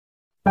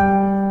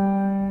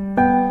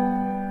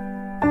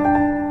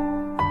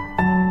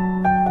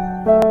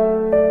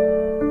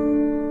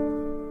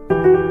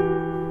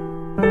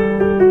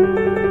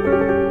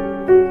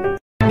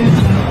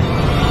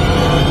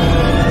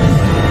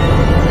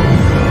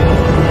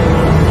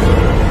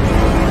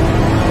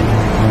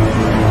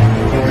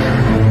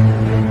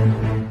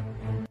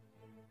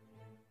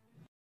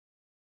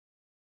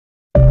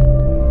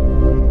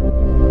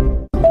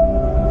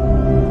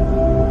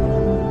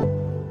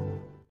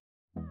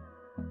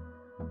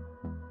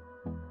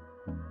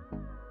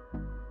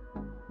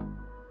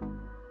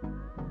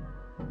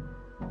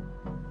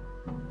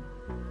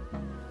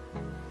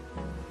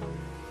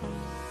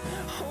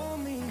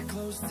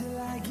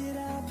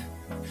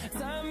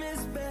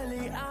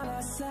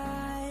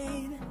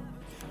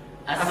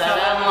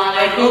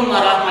Assalamualaikum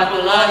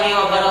warahmatullahi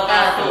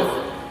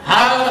wabarakatuh.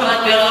 Halo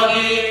Sobat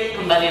Biologi,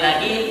 kembali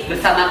lagi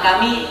bersama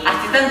kami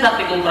Asisten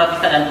Praktikum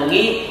Protista dan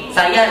Fungi.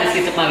 Saya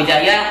Rizky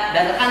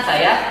dan rekan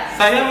saya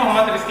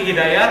Muhammad Rizky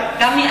Hidayat.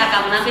 Kami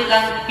akan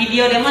menampilkan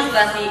video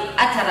demonstrasi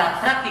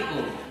acara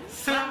praktikum.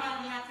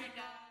 Selamat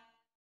menyaksikan.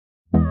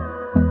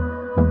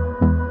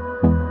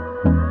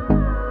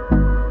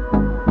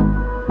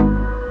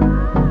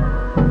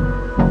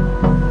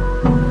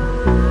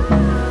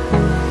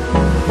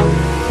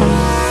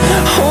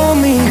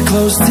 Hold me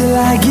close till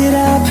I get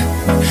up.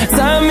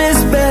 Time is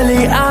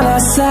barely on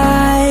our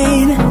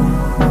side.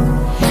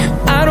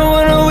 I don't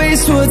wanna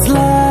waste what's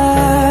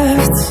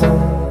left.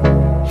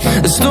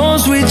 The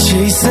storms we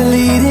chase are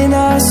leading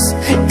us,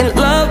 and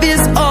love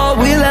is all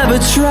we'll ever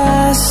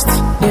trust.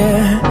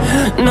 Yeah,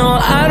 no,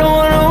 I don't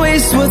wanna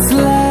waste what's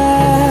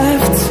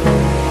left.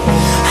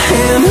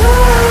 And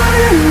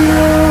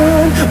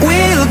on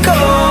we'll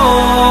go,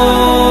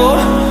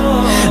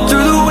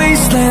 through the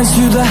wastelands,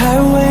 through the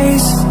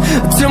highways,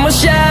 till my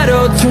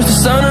shadow turns to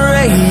sun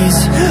rays.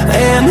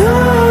 And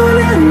on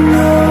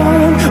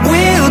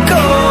we'll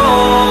go,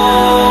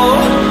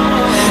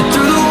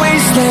 through the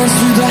wastelands,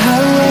 through the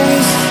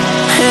highways,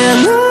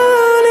 and on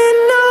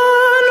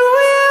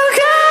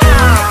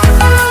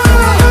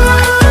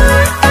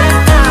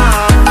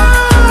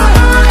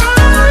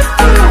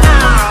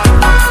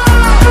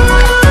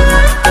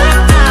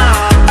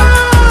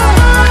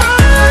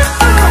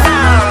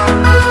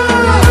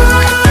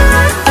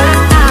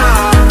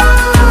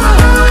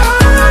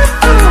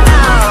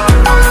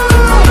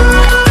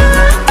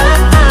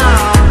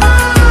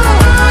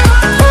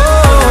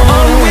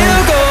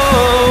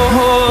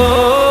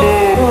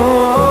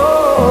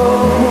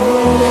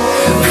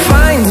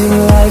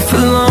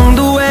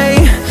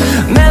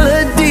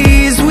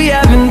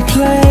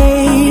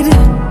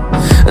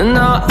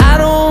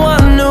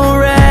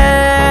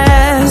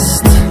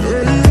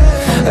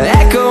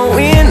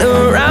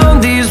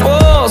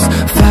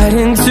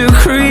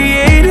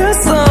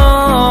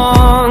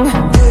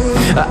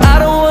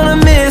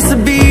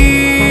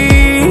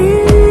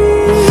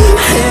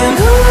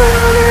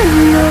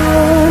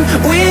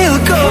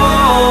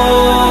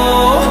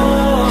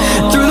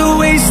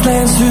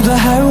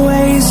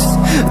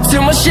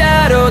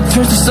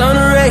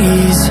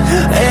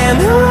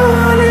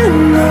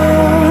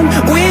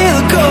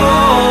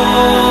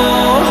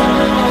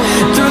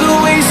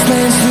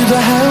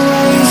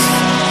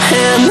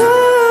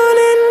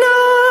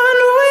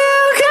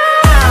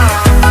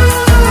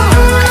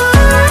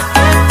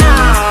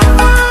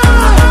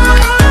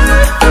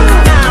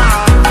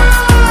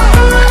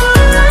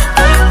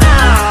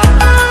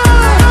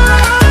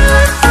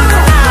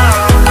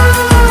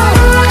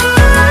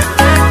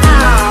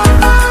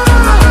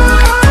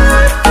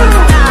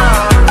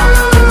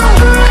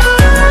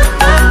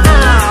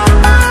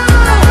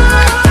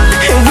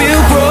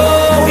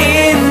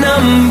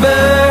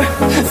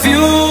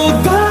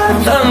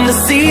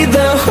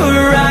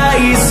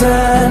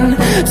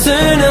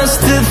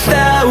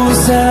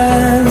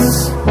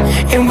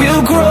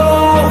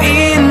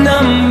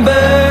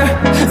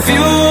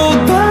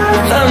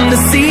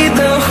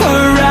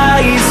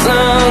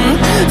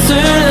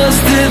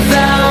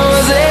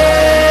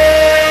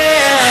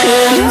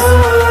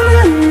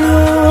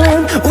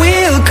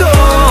we'll go.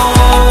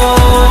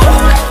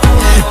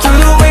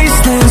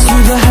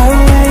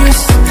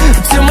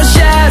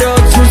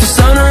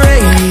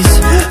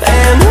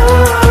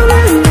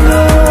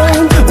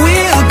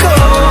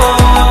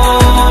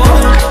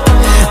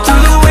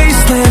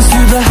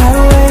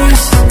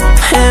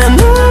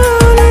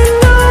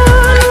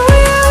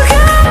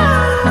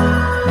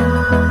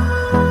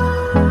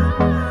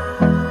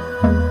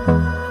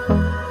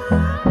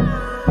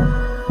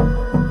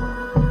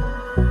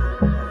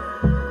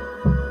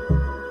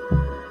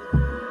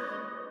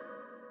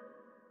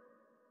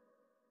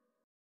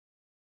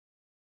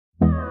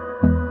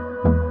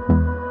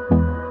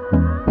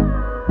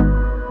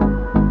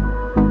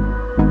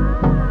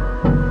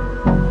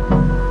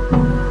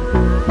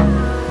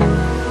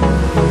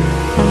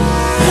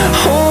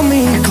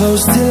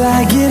 Close till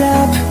I get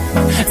up.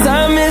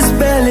 Time is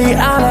barely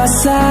on our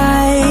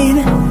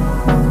side.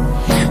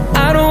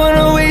 I don't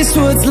wanna waste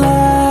what's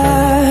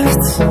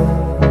left.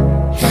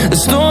 The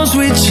storms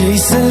we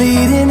chase are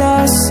leading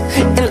us,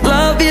 and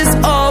love is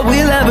all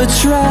we'll ever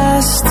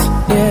trust.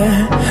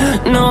 Yeah,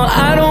 no,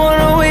 I don't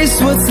wanna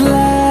waste what's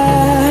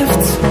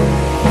left.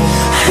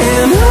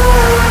 And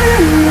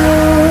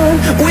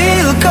on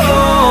we'll go,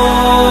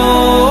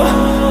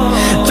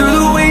 through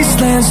the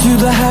wastelands, through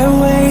the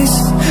highways,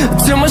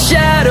 till my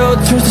shadow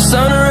turns to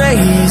sun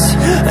rays.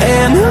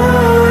 And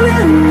on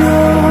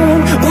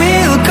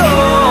we'll go,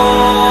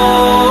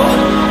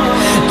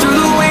 through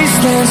the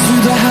wastelands,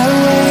 through the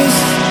highways,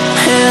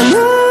 and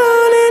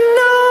on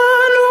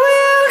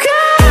we'll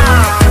go.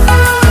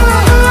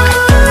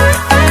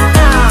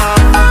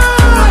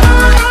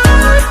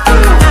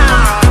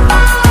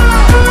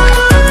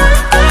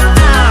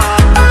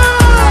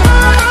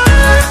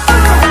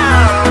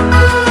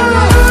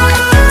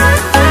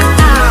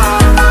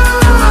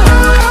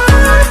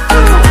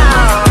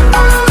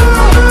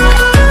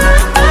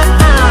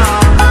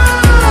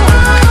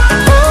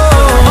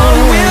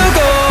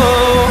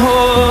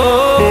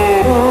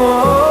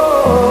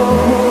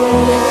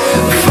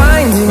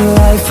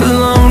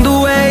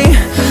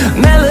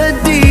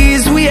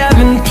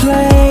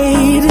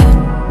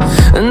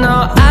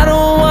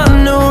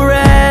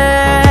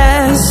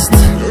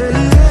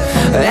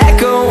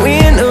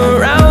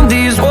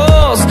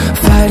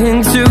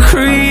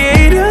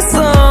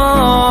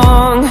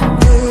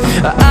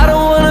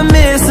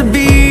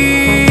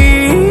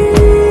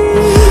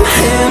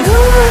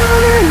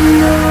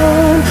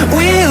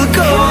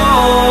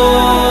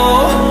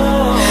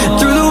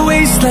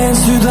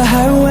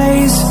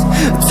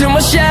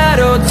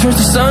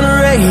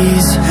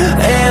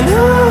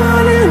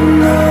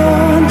 and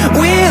on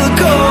we'll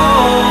go,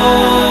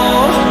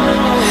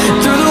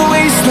 through the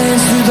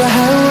wastelands, through the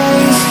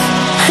highways,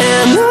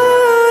 and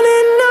on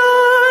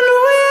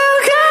we'll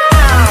go.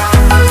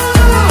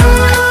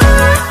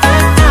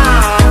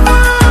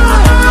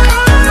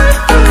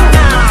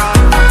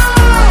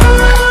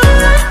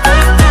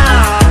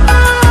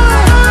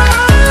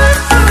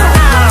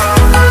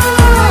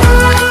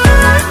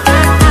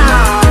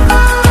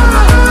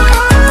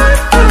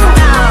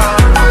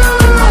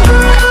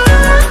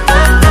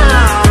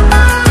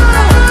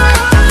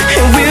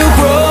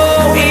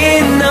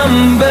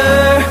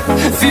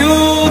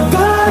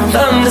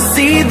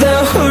 See the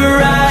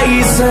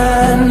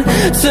horizon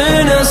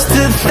turn us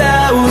to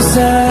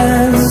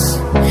thousands,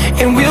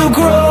 and we'll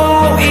grow